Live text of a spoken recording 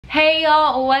Hey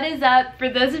y'all, what is up? For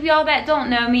those of y'all that don't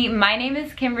know me, my name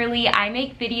is Kimberly. I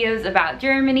make videos about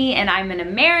Germany and I'm an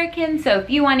American, so if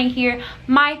you want to hear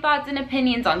my thoughts and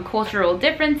opinions on cultural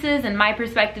differences and my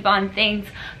perspective on things,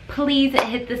 please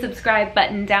hit the subscribe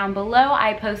button down below.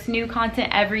 I post new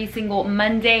content every single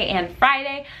Monday and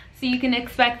Friday, so you can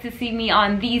expect to see me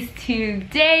on these 2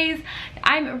 days.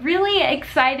 I'm really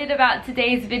excited about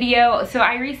today's video. So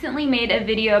I recently made a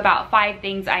video about 5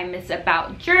 things I miss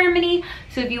about Germany.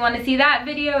 So if you want to see that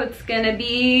video, it's gonna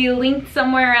be linked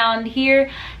somewhere around here.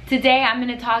 Today I'm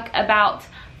gonna talk about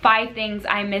 5 things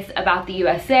I miss about the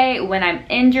USA when I'm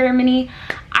in Germany.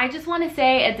 I just want to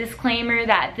say a disclaimer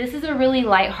that this is a really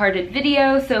lighthearted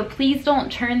video, so please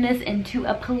don't turn this into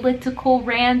a political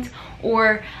rant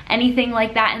or anything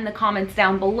like that in the comments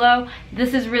down below.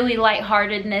 This is really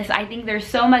lightheartedness. I think there's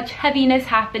so much heaviness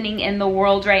happening in the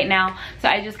world right now, so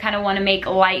I just kind of want to make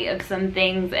light of some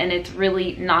things, and it's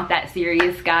really not that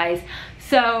serious, guys.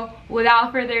 So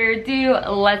without further ado,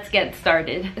 let's get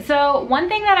started. So one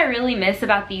thing that I really miss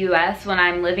about the US when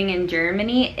I'm living in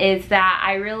Germany is that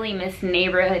I really miss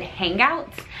neighborhood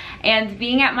hangouts. And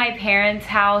being at my parents'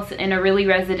 house in a really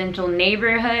residential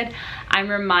neighborhood, I'm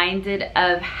reminded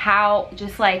of how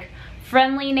just like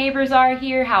friendly neighbors are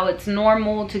here, how it's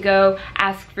normal to go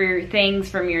ask for things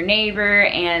from your neighbor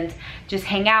and just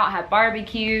hang out, have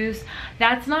barbecues.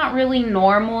 That's not really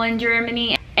normal in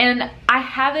Germany. And I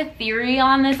have a theory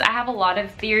on this. I have a lot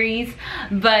of theories,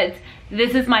 but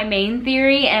this is my main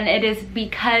theory, and it is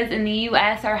because in the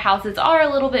US our houses are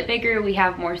a little bit bigger, we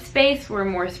have more space, we're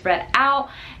more spread out.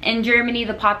 In Germany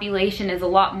the population is a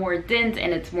lot more dense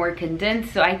and it's more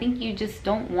condensed, so I think you just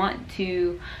don't want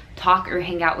to talk or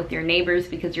hang out with your neighbors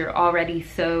because you're already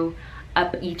so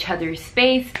up each other's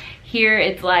space. Here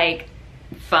it's like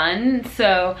fun.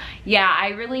 So yeah, I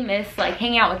really miss like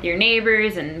hanging out with your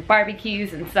neighbors and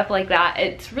barbecues and stuff like that.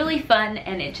 It's really fun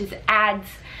and it just adds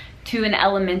to an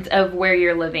element of where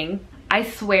you're living. I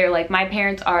swear, like, my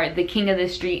parents are the king of the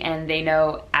street and they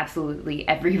know absolutely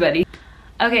everybody.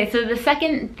 Okay, so the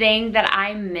second thing that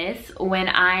I miss when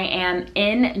I am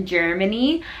in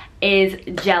Germany is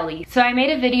jelly. So I made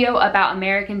a video about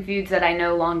American foods that I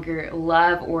no longer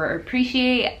love or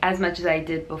appreciate as much as I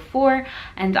did before,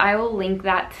 and I will link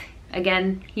that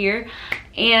again here.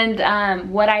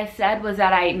 And what I said was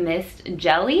that I missed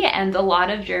jelly, and a lot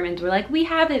of Germans were like, we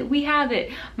have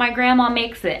it, my grandma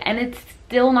makes it, and it's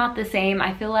still not the same.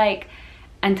 I feel like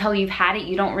until you've had it,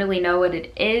 you don't really know what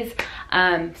it is.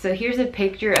 So here's a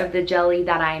picture of the jelly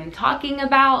that I'm talking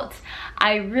about.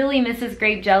 I really miss this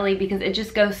grape jelly because it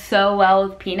just goes so well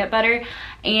with peanut butter,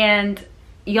 and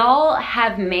y'all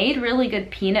have made really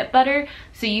good peanut butter,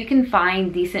 so you can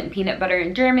find decent peanut butter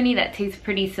in Germany that tastes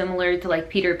pretty similar to like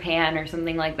Peter Pan or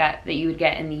something like that that you would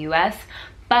get in the US.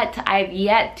 But I've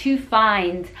yet to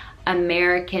find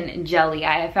American jelly.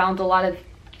 I have found a lot of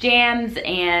jams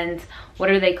and what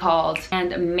are they called?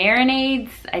 And marinades,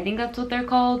 I think that's what they're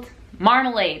called.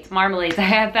 Marmalades. I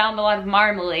have found a lot of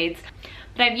marmalades,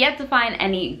 but I've yet to find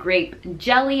any grape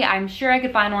jelly. I'm sure I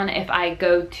could find one if I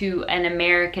go to an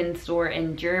American store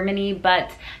in Germany,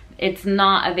 but it's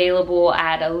not available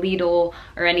at a Lidl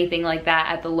or anything like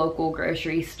that at the local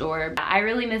grocery store. I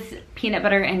really miss peanut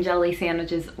butter and jelly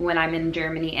sandwiches when I'm in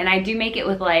Germany, and I do make it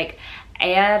with like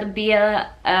Erdbeer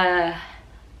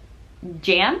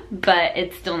jam, but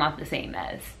it's still not the same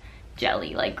as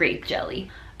jelly, like grape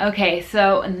jelly. Okay,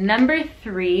 so number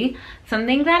 3,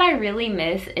 something that I really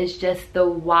miss is just the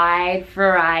wide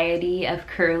variety of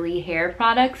curly hair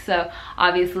products. So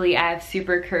obviously I have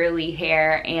super curly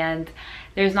hair, and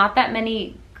there's not that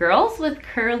many girls with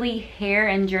curly hair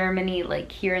in Germany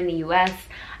like here in the US.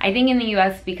 I think in the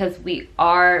US, because we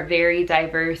are very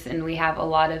diverse and we have a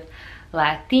lot of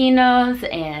Latinos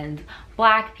and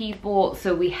Black people,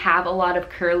 so we have a lot of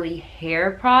curly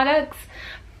hair products,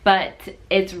 but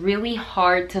it's really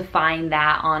hard to find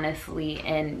that honestly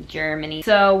in Germany.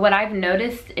 So what I've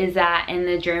noticed is that in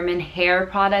the German hair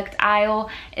product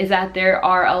aisle is that there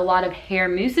are a lot of hair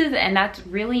mousses, and that's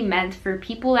really meant for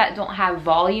people that don't have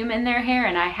volume in their hair,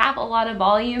 and I have a lot of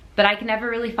volume, but I can never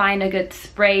really find a good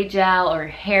spray gel or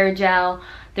hair gel.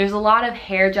 There's a lot of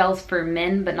hair gels for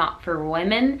men but not for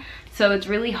women, so it's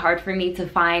really hard for me to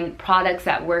find products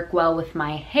that work well with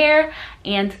my hair.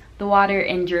 And the water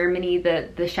in Germany,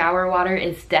 the shower water,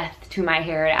 is death to my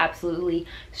hair. It absolutely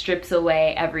strips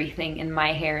away everything in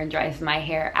my hair and dries my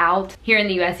hair out. Here in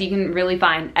the US you can really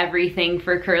find everything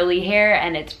for curly hair,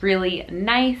 and it's really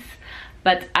nice,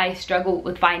 but I struggle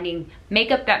with finding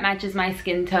makeup that matches my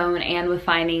skin tone and with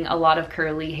finding a lot of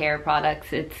curly hair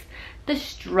products. It's the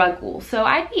struggle. So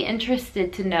I'd be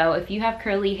interested to know, if you have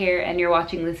curly hair and you're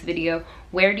watching this video,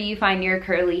 where do you find your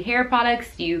curly hair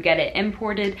products? Do you get it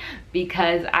imported?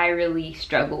 Because I really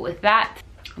struggle with that.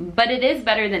 But it is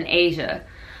better than Asia.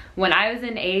 When I was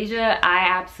in Asia, I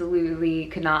absolutely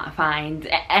could not find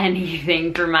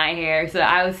anything for my hair. So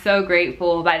I was so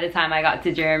grateful by the time I got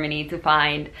to Germany to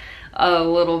find a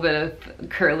little bit of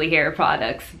curly hair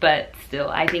products. But still,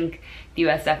 I think the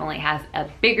US definitely has a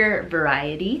bigger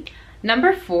variety.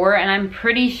 Number 4, and I'm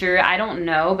pretty sure, I don't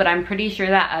know, but I'm pretty sure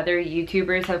that other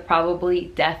YouTubers have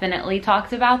probably definitely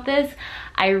talked about this.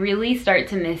 I really start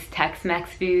to miss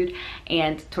Tex-Mex food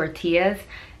and tortillas.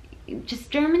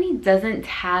 Just Germany doesn't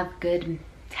have good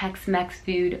Tex-Mex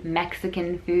food,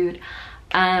 Mexican food.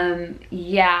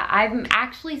 Yeah, I'm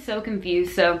actually so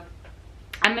confused. So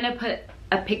I'm gonna put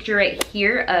a picture right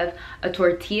here of a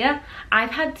tortilla. I've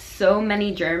had so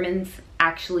many Germans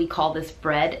actually call this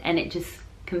bread, and it just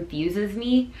confuses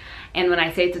me. And when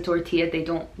I say it's a tortilla, they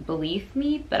don't believe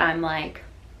me, but I'm like,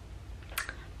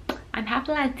 I'm half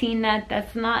Latina,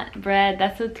 that's not bread,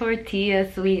 that's a tortilla,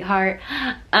 sweetheart.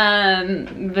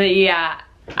 But yeah,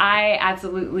 I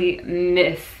absolutely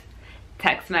miss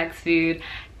Tex-Mex food.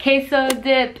 Queso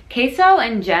dip. Queso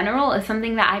in general is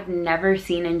something that I've never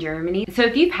seen in Germany. So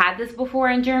if you've had this before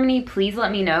in Germany, please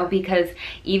let me know, because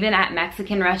even at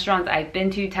Mexican restaurants I've been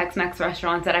to, Tex-Mex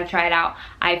restaurants that I've tried out,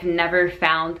 I've never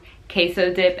found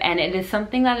queso dip, and it is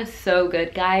something that is so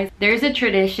good, guys. There's a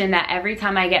tradition that every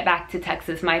time I get back to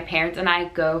Texas, my parents and I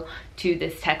go to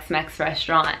this Tex-Mex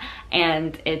restaurant,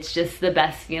 and it's just the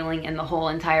best feeling in the whole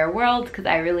entire world, because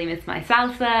I really miss my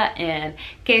salsa and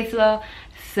queso.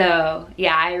 So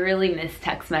yeah, I really miss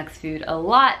Tex-Mex food a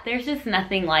lot. There's just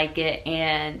nothing like it,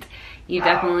 and you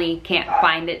definitely can't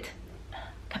find it.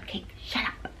 Cupcake, shut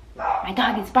up. My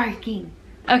dog is barking.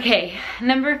 Okay,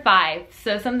 number 5.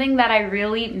 So something that I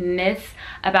really miss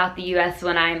about the US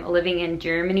when I'm living in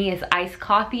Germany is iced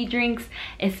coffee drinks,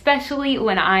 especially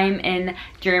when I'm in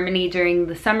Germany during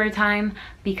the summertime,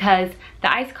 because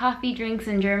the iced coffee drinks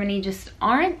in Germany just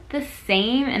aren't the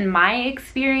same in my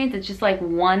experience. It's just like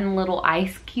one little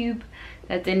ice cube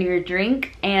that's in your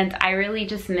drink, and I really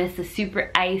just miss the super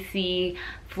icy,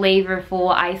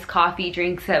 flavorful iced coffee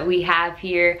drinks that we have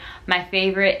here. My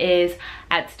favorite is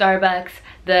at Starbucks,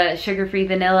 the sugar-free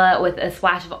vanilla with a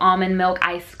splash of almond milk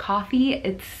iced coffee.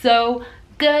 It's so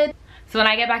good. So when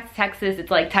I get back to Texas, it's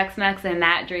like Tex-Mex and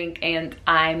that drink, and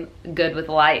I'm good with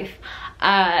life.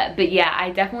 But yeah,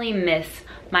 I definitely miss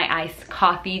my iced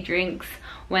coffee drinks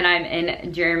when I'm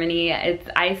in Germany. It's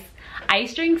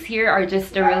ice drinks here are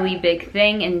just a really big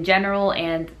thing in general,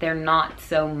 and they're not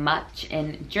so much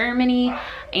in Germany.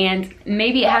 And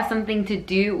maybe it has something to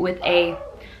do with a,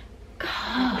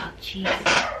 oh jeez,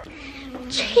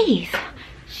 jeez,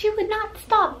 she would not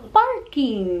stop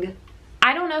barking.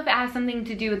 I don't know if it has something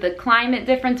to do with the climate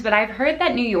difference, but I've heard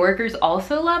that New Yorkers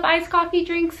also love iced coffee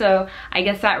drinks, so I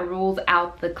guess that rules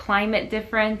out the climate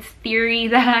difference theory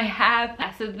that I have.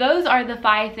 So those are the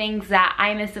 5 things that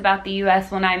I miss about the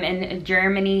US when I'm in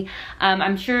Germany.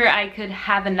 I'm sure I could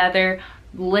have another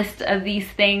list of these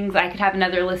things. I could have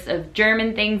another list of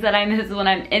German things that I miss when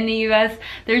I'm in the US.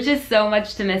 There's just so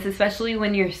much to miss, especially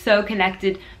when you're so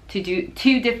connected to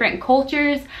 2 different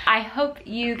cultures. I hope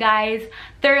you guys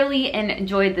thoroughly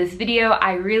enjoyed this video.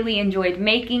 I really enjoyed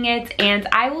making it, and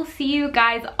I will see you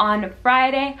guys on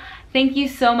Friday. Thank you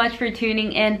so much for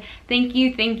tuning in. Thank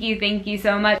you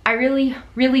so much. I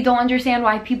really don't understand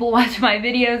why people watch my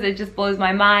videos. It just blows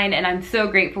my mind, and I'm so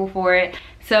grateful for it.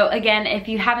 So again, if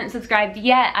you haven't subscribed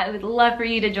yet, I would love for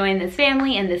you to join this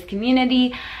family and this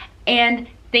community. And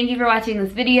thank you for watching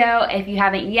this video. If you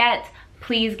haven't yet,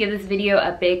 please give this video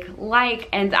a big like,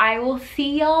 and I will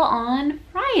see y'all on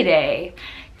Friday.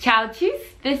 Ciao, tschüss,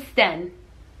 bis dann.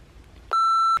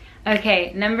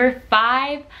 Okay, number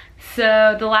 5.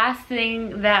 So the last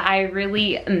thing that I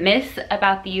really miss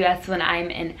about the US when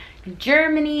I'm in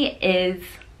Germany is,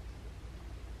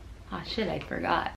 oh shit, I forgot.